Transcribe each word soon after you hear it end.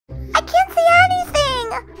I can't see anything.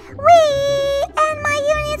 Wee! And my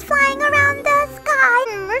uni is flying around the sky.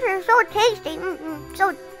 This is so tasty.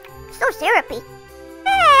 So syrupy. Hey,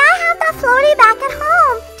 I have the floaty back at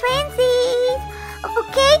home. Twinsies.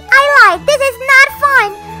 Okay, I lied. This is not fun.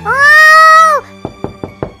 Oh!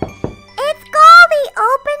 It's Goldie.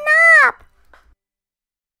 Open up.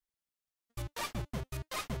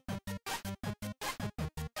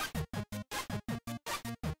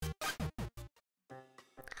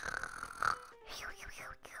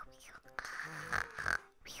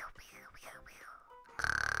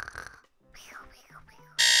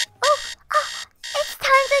 It's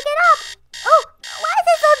time to get up. Oh, why is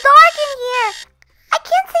it so dark in here? I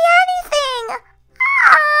can't see anything.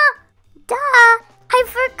 Duh. I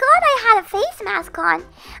forgot I had a face mask on.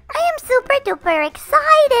 I am super duper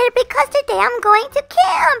excited because today I'm going to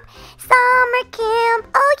camp. Summer camp.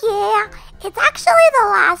 Oh yeah. It's actually the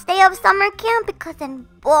last day of summer camp because then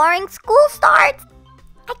boring school starts.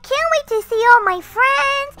 I can't wait to see all my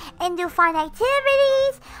friends and do fun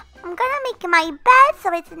activities. I'm gonna make my bed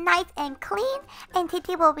so it's nice and clean, and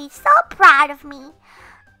Titi will be so proud of me.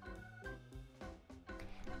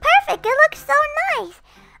 Perfect, it looks so nice.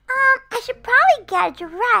 I should probably get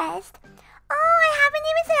dressed. Oh, I haven't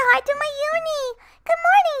even said hi to my uni. Good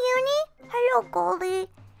morning, uni. Hello, Goldie.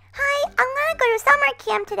 Hi, I'm gonna go to summer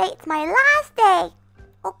camp today. It's my last day.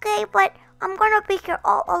 Okay, but I'm gonna be here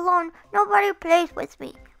all alone. Nobody plays with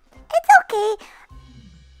me. It's okay.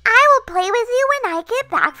 I will play with you when I get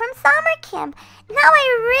back from summer camp. Now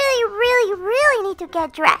I really need to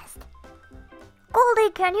get dressed.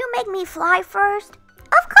 Goldie, can you make me fly first?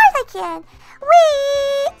 Of course I can.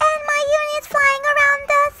 Whee! And my uni is flying around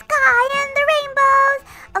the sky and the rainbows.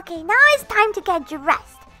 Okay, now it's time to get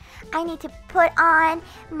dressed. I need to put on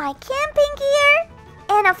my camping gear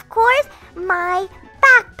and of course my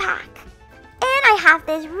backpack. And I have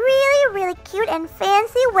this really cute and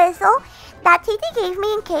fancy whistle that Titi gave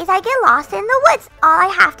me in case I get lost in the woods. All I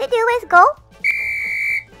have to do is go,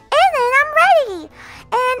 and then I'm ready.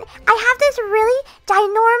 And I have this really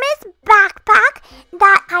ginormous backpack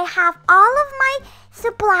that I have all of my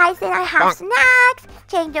supplies in. I have snacks,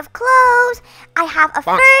 change of clothes, I have a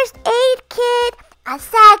first aid kit, a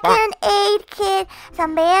second aid kit,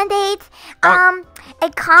 some band-aids, a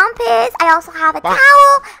compass. I also have a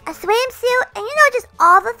towel, a swimsuit, and just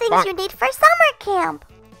all the things you need for summer camp.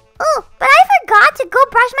 Oh, but I forgot to go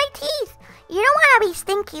brush my teeth. You don't want to be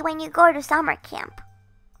stinky when you go to summer camp.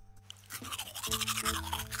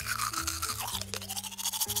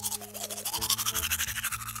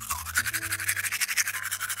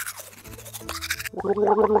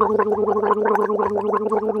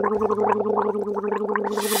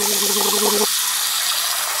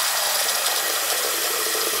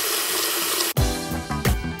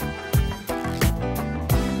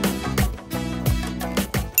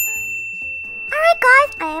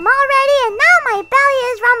 I am all ready and now my belly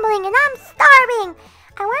is rumbling and I'm starving.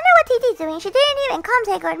 I wonder what Titi's doing. She didn't even come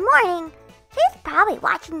say good morning. She's probably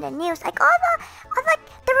watching the news like all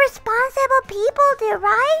the responsible people do,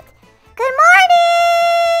 right? Good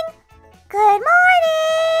morning! Good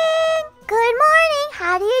morning! Good morning!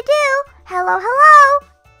 How do you do? Hello, hello!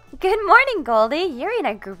 Good morning, Goldie. You're in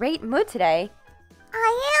a great mood today.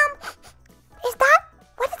 I am.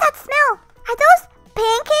 What is that smell? Are those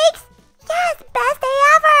pancakes? Yes, best day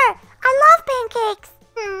ever! I love pancakes!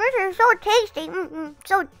 This is so tasty,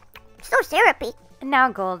 so syrupy.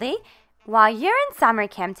 Now, Goldie, while you're in summer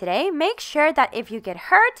camp today, make sure that if you get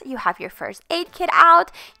hurt, you have your first aid kit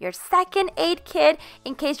out, your second aid kit,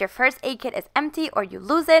 in case your first aid kit is empty or you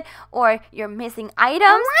lose it or you're missing items.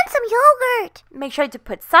 I want some yogurt! Make sure to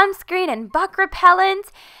put sunscreen and bug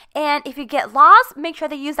repellent. And if you get lost, make sure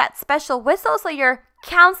to use that special whistle so your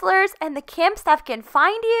counselors and the camp staff can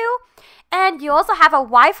find you. And you also have a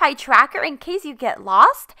Wi-Fi tracker in case you get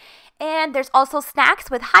lost. And there's also snacks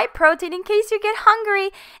with high protein in case you get hungry.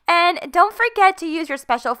 And don't forget to use your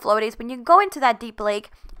special floaties when you go into that deep lake.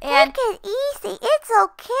 And take it easy. It's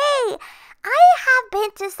okay. I have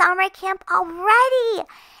been to summer camp already.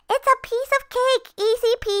 It's a piece of cake.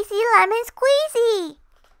 Easy peasy lemon squeezy.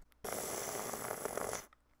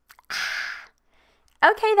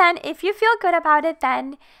 Okay then, if you feel good about it,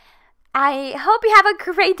 then I hope you have a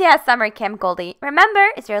great day at summer camp, Goldie. Remember,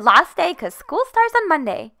 it's your last day because school starts on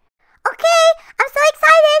Monday. Okay, I'm so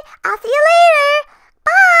excited. I'll see you later.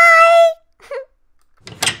 Bye.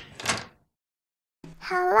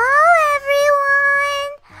 Hello,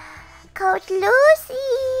 everyone. Coach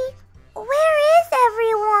Lucy. Where is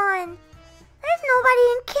everyone? There's nobody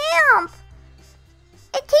in camp.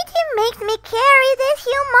 Titi makes me carry this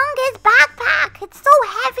humongous backpack. It's so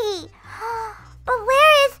heavy. But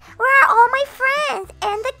where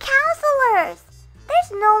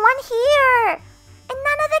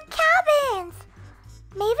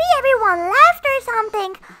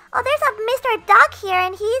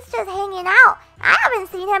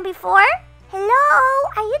him before. Hello?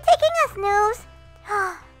 Are you taking a snooze?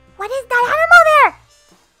 What is that animal there?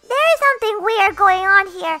 There is something weird going on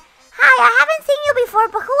here. Hi, I haven't seen you before,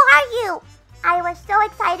 but who are you? I was so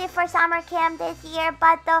excited for summer camp this year,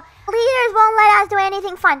 but the leaders won't let us do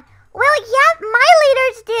anything fun. Well, yeah, my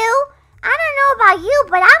leaders do. I don't know about you,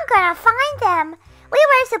 but I'm gonna find them. We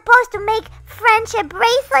were supposed to make friendship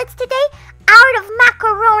bracelets today out of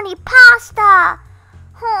macaroni pasta.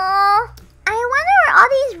 I wonder where all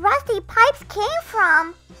these rusty pipes came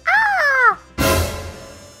from. Ah!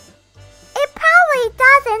 It probably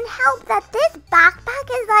doesn't help that this backpack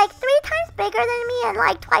is like 3 times bigger than me and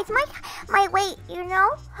like twice my weight, you know?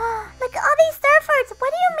 Look at all these surfers.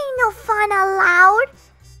 What do you mean no fun allowed?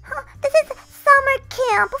 This is summer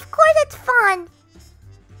camp. Of course it's fun.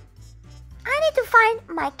 I need to find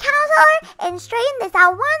my counselor and straighten this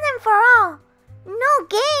out once and for all. No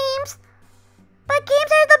games. But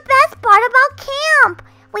games are the best part about camp.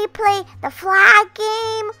 We play the flag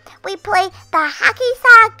game. We play the hacky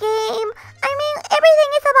sack game. I mean,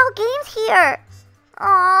 everything is about games here.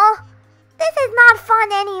 Aw, this is not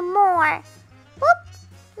fun anymore. Whoop,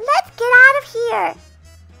 let's get out of here.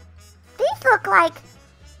 These look like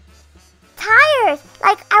tires.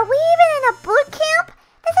 Like, are we even in a boot camp?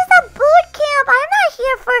 This is a boot camp. I'm not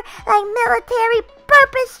here for like military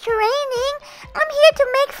purpose training. I'm here to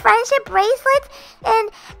make friendship bracelets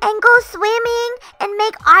and go swimming and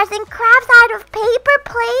make arts and crafts out of paper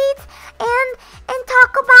plates and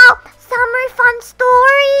talk about summer fun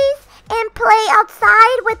stories and play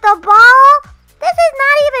outside with the ball. This is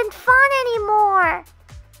not even fun anymore.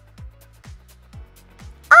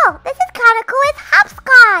 Oh, this is kind of cool. It's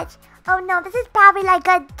hopscotch. Oh no, this is probably like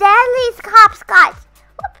a deadly hopscotch.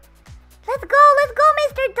 Let's go,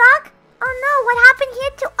 Mr. Duck. Oh no, what happened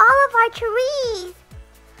here to all of our trees?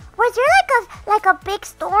 Was there like a big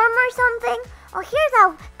storm or something? Oh, here's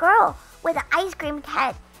a girl with an ice cream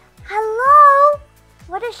head. Hello?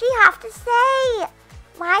 What does she have to say?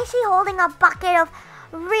 Why is she holding a bucket of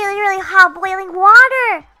really, really hot boiling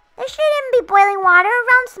water? There shouldn't be boiling water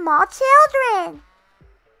around small children.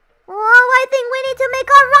 Whoa, I think we need to make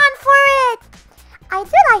a run for it. I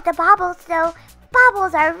do like the bubbles though.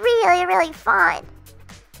 Bubbles are really, really fun.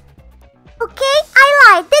 Okay, I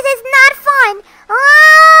lied. This is not fun.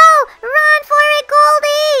 Oh, run for it,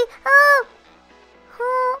 Goldie. Oh,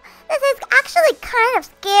 this is actually kind of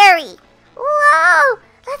scary. Whoa,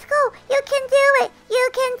 let's go. You can do it. You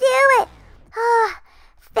can do it.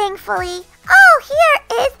 Thankfully. Oh,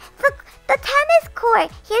 here is the tennis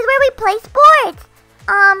court. Here's where we play sports.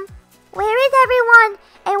 Where is everyone?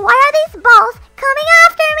 And why are these balls coming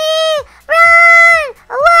after me? Run!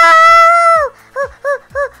 Whoa!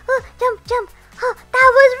 Jump, jump. Oh, that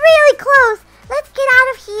was really close. Let's get out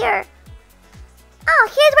of here. Oh,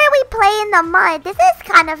 here's where we play in the mud. This is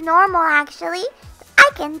kind of normal, actually. I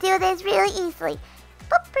can do this really easily.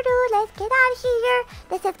 Let's get out of here.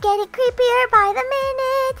 This is getting creepier by the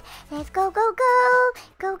minute. Let's go, go, go.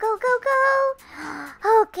 Go, go, go, go.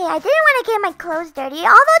 Okay, I didn't want to get my clothes dirty,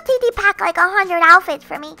 although Titi packed like 100 outfits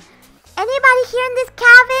for me. Anybody here in this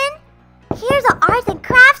cabin? Here's an arts and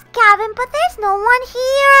crafts cabin, but there's no one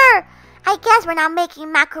here. I guess we're not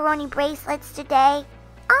making macaroni bracelets today.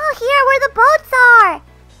 Oh, here where the boats are.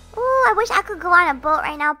 Ooh, I wish I could go on a boat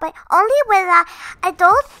right now, but only with an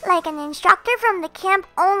adult, like an instructor from the camp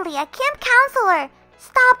only, a camp counselor.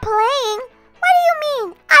 Stop playing? What do you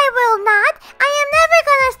mean? I will not. I am never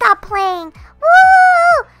gonna stop playing.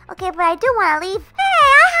 Woo! Okay, but I do want to leave. Hey,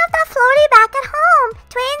 I have the floaty back at home.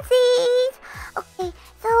 Twinsies. Okay,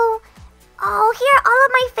 so, here are all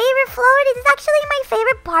of my favorite floaties. It's actually my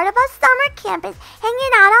favorite part about summer camp is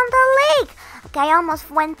hanging out on the lake. Okay, I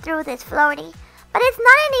almost went through this floaty. But it's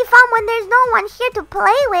not any fun when there's no one here to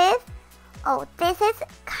play with. Oh, this is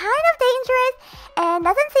kind of dangerous and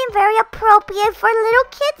doesn't seem very appropriate for little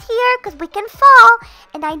kids here because we can fall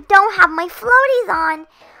and I don't have my floaties on.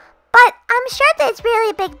 But I'm sure this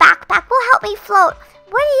really big backpack will help me float.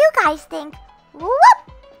 What do you guys think? Whoop!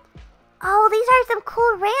 Oh, these are some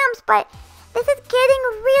cool ramps, but this is getting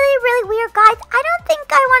really, really weird, guys. I don't think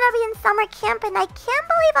I want to be in summer camp and I can't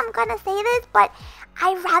believe I'm going to say this, but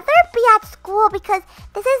I'd rather be at school because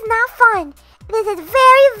this is not fun. This is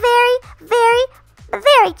very, very, very,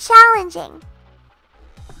 very challenging.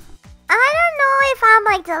 I don't know if I'm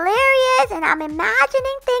like delirious and I'm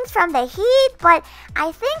imagining things from the heat, but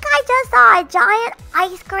I think I just saw a giant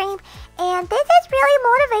ice cream and this is really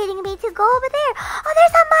motivating me to go over there. Oh,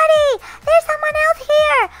 there's somebody! There's someone else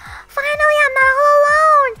here! Finally, I'm not all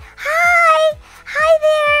alone! Hi! Hi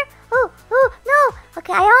there! Oh, no!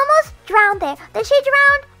 Okay, I almost drowned there. Did she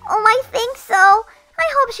drown? Oh, I think so. I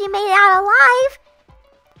hope she made it out alive.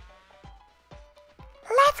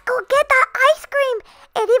 go get that ice cream.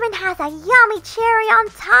 It even has a yummy cherry on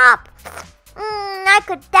top. I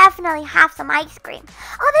could definitely have some ice cream.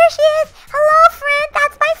 Oh, there she is. Hello, friend.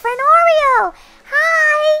 That's my friend Oreo.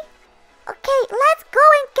 Hi. Okay, let's go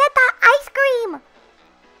and get that ice cream.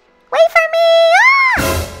 Wait for me. Ah!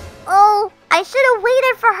 Oh, I should have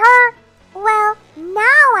waited for her. Well,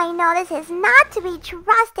 now I know this is not to be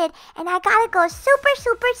trusted, and I gotta go super,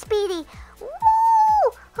 super speedy. Woo!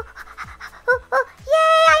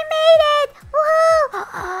 Yay, I made it!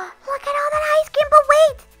 Woohoo! Look at all that ice cream, but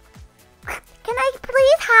wait! Can I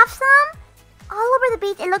please have some? All over the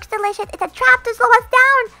beach, it looks delicious. It's a trap to slow us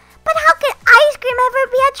down. But how can ice cream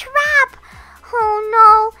ever be a trap? Oh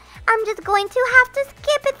no, I'm just going to have to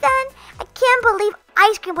skip it then. I can't believe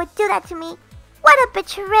ice cream would do that to me. What a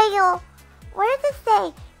betrayal. What does it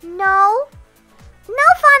say? No? No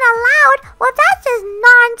fun allowed? Well, that's just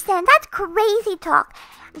nonsense. That's crazy talk.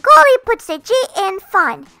 Goldie puts the G in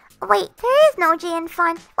fun. Wait, there is no G in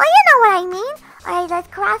fun. Well, you know what I mean. Alright, let's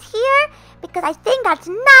cross here because I think that's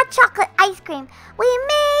not chocolate ice cream. We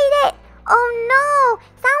made it. Oh no,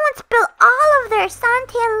 someone spilled all of their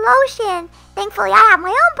suntan lotion. Thankfully, I have my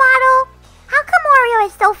own bottle. How come Oreo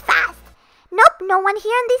is so fast? Nope, no one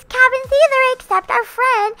here in these cabins either except our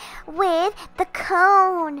friend with the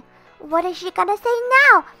cone. What is she gonna say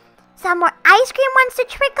now? Some more ice cream wants to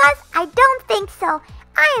trick us? I don't think so.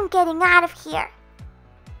 I am getting out of here.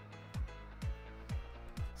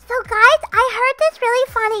 So guys, I heard this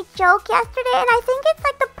really funny joke yesterday, and I think it's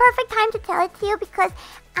like the perfect time to tell it to you because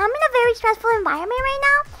I'm in a very stressful environment right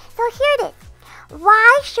now. So here it is.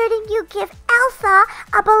 Why shouldn't you give Elsa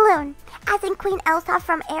a balloon? As in Queen Elsa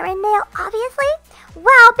from Arendelle, obviously.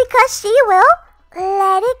 Well, because she will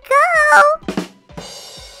let it go.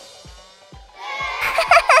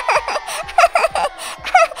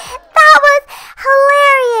 That was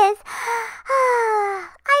hilarious.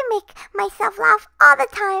 I make myself laugh all the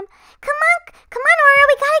time. Come on, Oreo,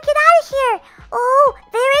 we gotta get out of here. Oh,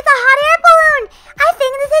 there is a hot air balloon. I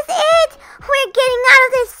think this is it. We're getting out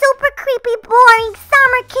of this super creepy, boring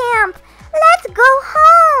summer camp. Let's go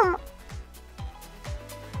home.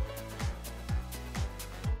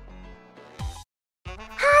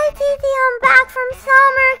 Hi, Titi, I'm back from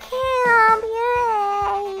summer camp.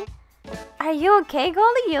 Yay. Are you okay,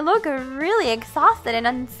 Goldie? You look really exhausted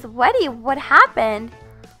and sweaty. What happened?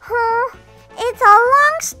 It's a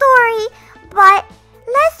long story, but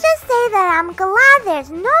let's just say that I'm glad there's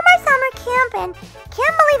no more summer camp, and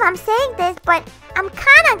can't believe I'm saying this, but I'm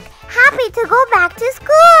kind of happy to go back to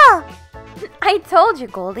school. I told you,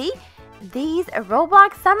 Goldie. These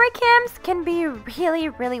Roblox summer camps can be really,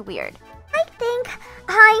 really weird. I think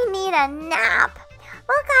I need a nap.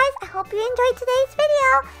 Well, guys, I hope you enjoyed today's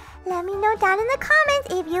video. Let me know down in the comments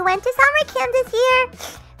if you went to summer camp this year.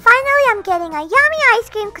 Finally, I'm getting a yummy ice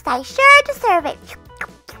cream because I sure deserve it.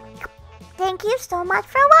 Thank you so much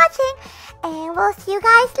for watching, and we'll see you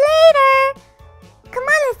guys later. Come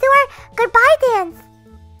on, let's do our goodbye dance.